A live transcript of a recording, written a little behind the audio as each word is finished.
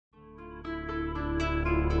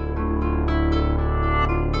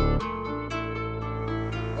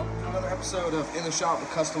episode of In the Shop with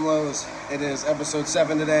CustomLowz. It is episode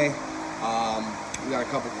 7 today. We got a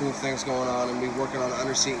couple cool things going on, and we're working on the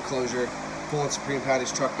under seat enclosure, pulling Supreme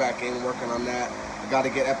Patty's truck back in, working on that. I got to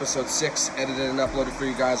get episode 6 edited and uploaded for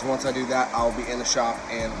you guys. Once I do that, I'll be in the shop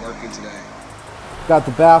and working today. Got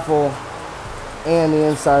the baffle and the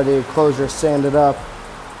inside of the enclosure sanded up.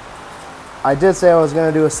 I did say I was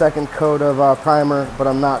going to do a second coat of primer, but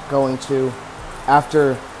I'm not going to.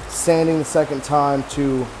 After sanding the second time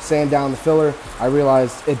to sand down the filler, I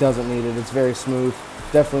realized it doesn't need it. It's very smooth,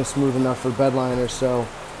 definitely smooth enough for bed liner. So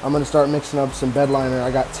I'm going to start mixing up some bed liner.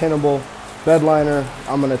 I got tintable bed liner.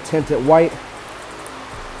 I'm going to tint it white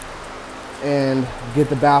and get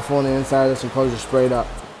the baffle and the inside of this enclosure sprayed up.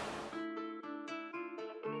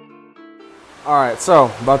 Alright,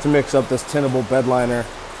 so about to mix up this tintable bed liner.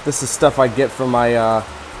 This is stuff I get from my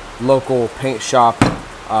local paint shop,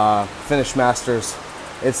 Finish Masters.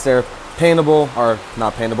 It's their paintable, or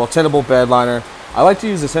not paintable, tintable bed liner. I like to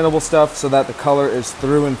use the tintable stuff so that the color is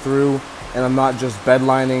through and through, and I'm not just bed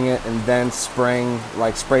lining it and then spraying,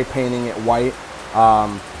 like spray painting it white.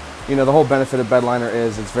 You know, the whole benefit of bed liner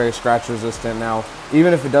is it's very scratch resistant. Now,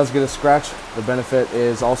 even if it does get a scratch, the benefit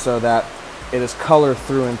is also that it is color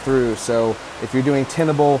through and through. So if you're doing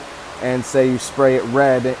tintable and say you spray it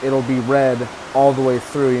red, it'll be red all the way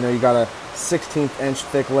through. You know, you got a 16th inch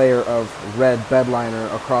thick layer of red bed liner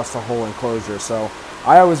across the whole enclosure. So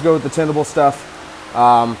I always go with the tintable stuff.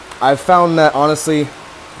 I've found that honestly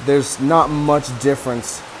there's not much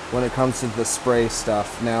difference when it comes to the spray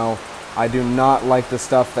stuff. Now, I do not like the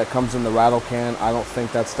stuff that comes in the rattle can. I don't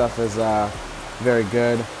think that stuff is very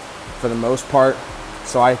good for the most part.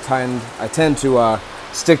 So I tend to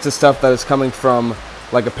stick to stuff that is coming from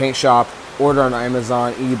like a paint shop, order on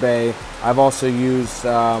Amazon, eBay. I've also used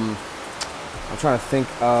I'm trying to think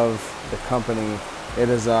of the company. It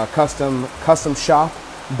is a custom shop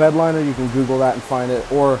bed liner. You can Google that and find it,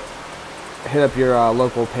 or hit up your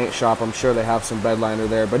local paint shop. I'm sure they have some bed liner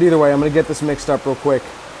there. But either way, I'm going to get this mixed up real quick.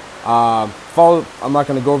 I'm not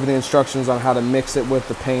going to go over the instructions on how to mix it with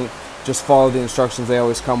the paint. Just follow the instructions. They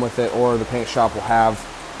always come with it, or the paint shop will have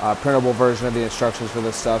a printable version of the instructions for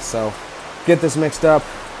this stuff. So get this mixed up,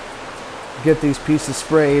 get these pieces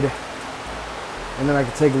sprayed, and then I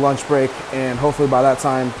can take a lunch break, and hopefully by that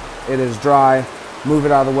time it is dry, move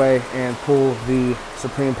it out of the way, and pull the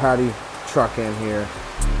Supreme Patty truck in here.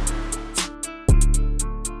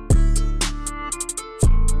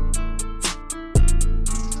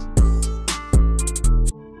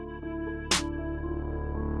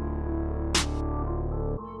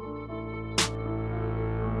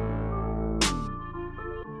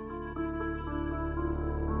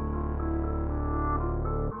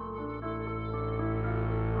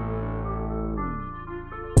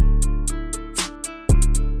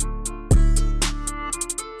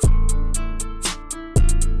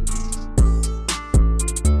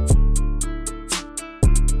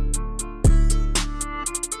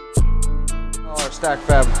 Stack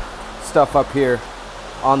fab stuff up here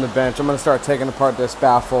on the bench. I'm going to start taking apart this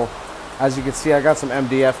baffle. As you can see, I got some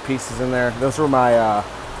MDF pieces in there. Those were my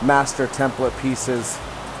master template pieces,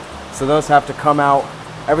 so those have to come out.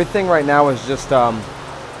 Everything right now is just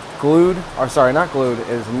glued, or sorry, not glued. It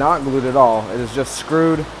is not glued at all. It is just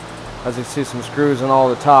screwed. As you see, some screws on all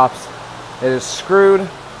the tops. It is screwed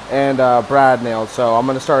and brad nailed. So I'm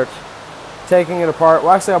going to start taking it apart.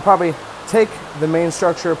 Well, actually, I'll probably take the main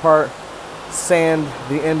structure apart, sand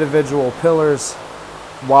the individual pillars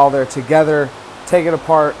while they're together, take it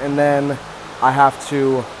apart, and then I have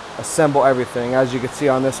to assemble everything. As you can see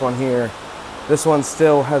on this one here, this one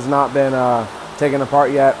still has not been taken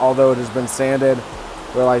apart yet, although it has been sanded.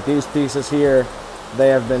 Where like these pieces here, they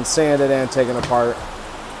have been sanded and taken apart.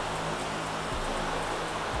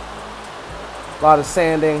 A lot of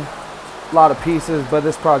sanding, a lot of pieces, but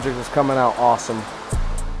this project is coming out awesome.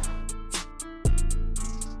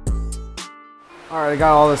 Alright, I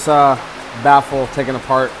got all this baffle taken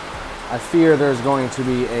apart. I fear there's going to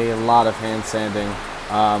be a lot of hand sanding.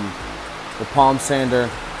 The palm sander,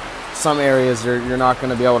 some areas you're not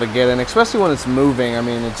going to be able to get in, especially when it's moving. I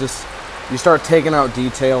mean, it just, you start taking out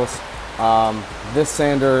details. This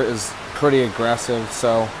sander is pretty aggressive,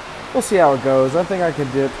 so we'll see how it goes. I think I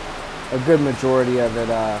could get a good majority of it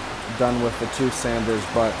done with the 2 sanders,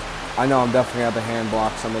 but I know I'm definitely going to have to hand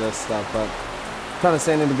block some of this stuff. But ton of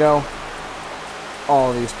sanding to go.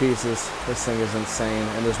 All of these pieces, this thing is insane,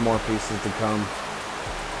 and there's more pieces to come.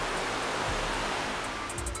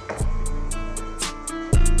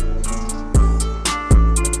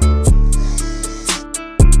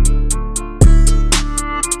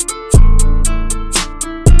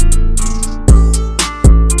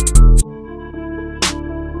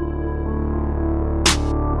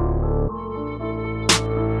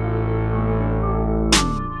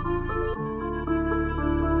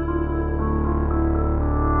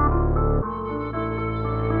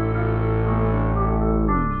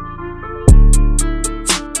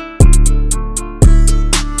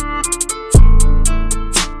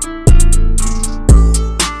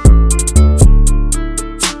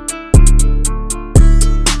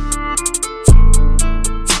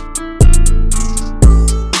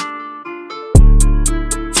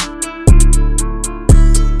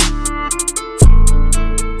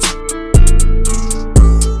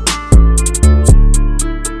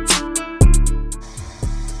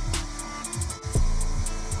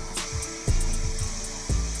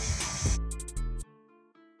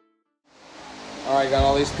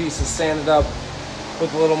 these pieces sanded up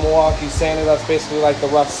with a little Milwaukee sander. That's basically like the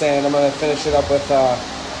rough sand. I'm going to finish it up with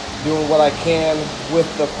doing what I can with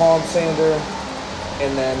the palm sander,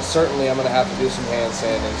 and then certainly I'm going to have to do some hand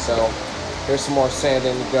sanding. So here's some more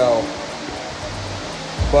sanding to go,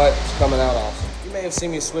 but it's coming out awesome. You may have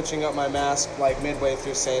seen me switching up my mask like midway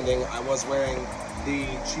through sanding. I was wearing the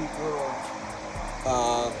cheap little,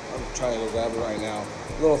 I'm trying to grab it right now,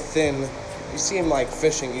 little thin, you see them like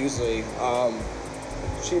fishing usually,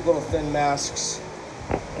 cheap little thin masks.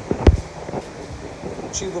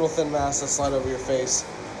 Cheap little thin masks that slide over your face.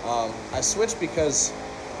 I switched because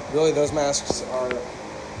really those masks are,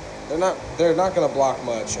 they're not going to block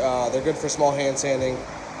much. They're good for small hand sanding.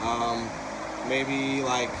 Maybe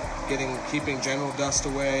like keeping general dust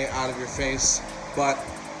away out of your face. But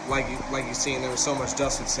like you seen, there was so much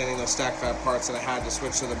dust with sanding those stack fab parts that I had to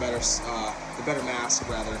switch to the better mask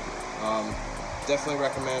rather. Definitely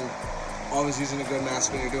recommend always using a good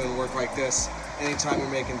mask when you're doing work like this. Anytime you're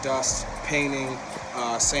making dust, painting,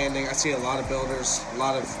 sanding. I see a lot of builders, a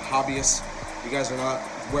lot of hobbyists. You guys are not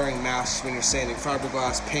wearing masks when you're sanding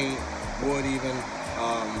fiberglass, paint, wood even.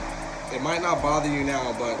 It might not bother you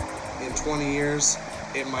now, but in 20 years,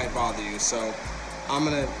 it might bother you. So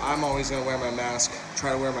I'm always gonna wear my mask,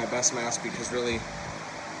 try to wear my best mask, because really,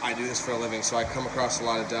 I do this for a living, so I come across a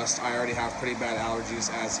lot of dust. I already have pretty bad allergies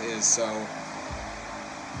as is, so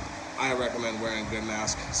I recommend wearing a good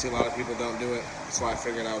mask. See, a lot of people don't do it. That's why I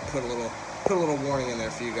figured I would put a little warning in there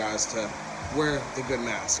for you guys to wear the good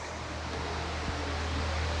mask.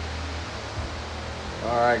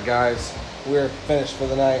 Alright guys, we're finished for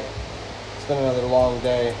the night. It's been another long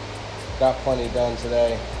day. Got plenty done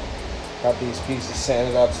today. Got these pieces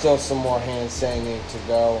sanded up. Still some more hand sanding to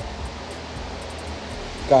go.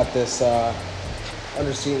 Got this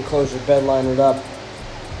under seat enclosure bed linered up.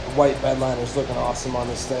 The white bed liner's looking awesome on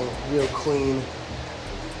this thing. Real clean.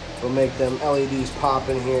 We'll make them LEDs pop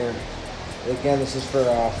in here. Again, this is for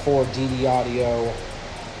 4 DD Audio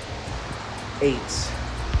 8s.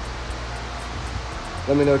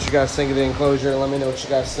 Let me know what you guys think of the enclosure. Let me know what you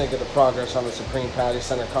guys think of the progress on the Supreme Patty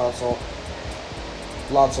center console.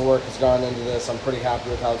 Lots of work has gone into this. I'm pretty happy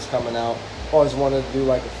with how it's coming out. Always wanted to do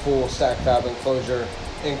like a full stack fab enclosure,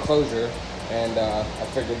 and I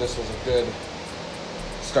figured this was a good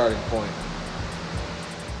starting point.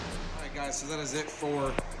 Alright guys, so that is it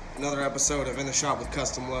for another episode of In the Shop with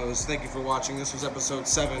CustomLowz. Thank you for watching. This was episode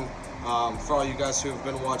 7. For all you guys who have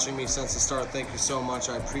been watching me since the start, thank you so much.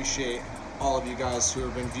 I appreciate all of you guys who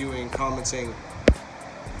have been viewing, commenting.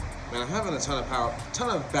 Man, I'm having a ton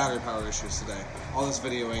of battery power issues today. All this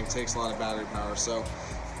videoing takes a lot of battery power. So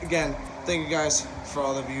again, thank you guys for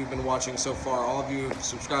all of you who've been watching so far. All of you who've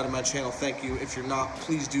subscribed to my channel, thank you. If you're not,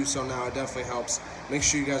 please do so now. It definitely helps. Make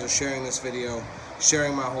sure you guys are sharing this video,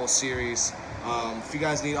 sharing my whole series. If you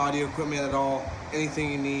guys need audio equipment at all,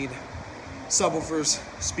 anything you need, subwoofers,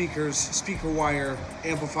 speakers, speaker wire,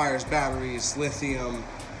 amplifiers, batteries, lithium,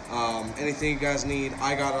 anything you guys need,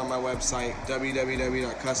 I got it on my website,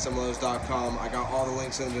 www.customlowz.com. I got all the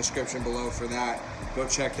links in the description below for that. Go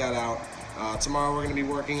check that out. Tomorrow we're going to be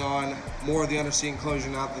working on more of the underseat enclosure.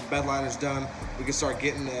 Now that the bed liner's done, we can start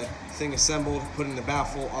getting the thing assembled, putting the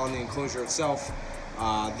baffle on the enclosure itself.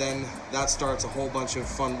 Then that starts a whole bunch of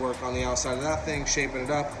fun work on the outside of that thing, shaping it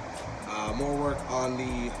up. More work on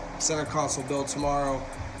the center console build tomorrow,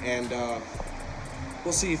 and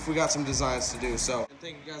we'll see if we got some designs to do. So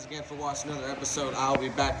thank you guys again for watching another episode. I'll be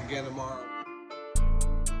back again tomorrow.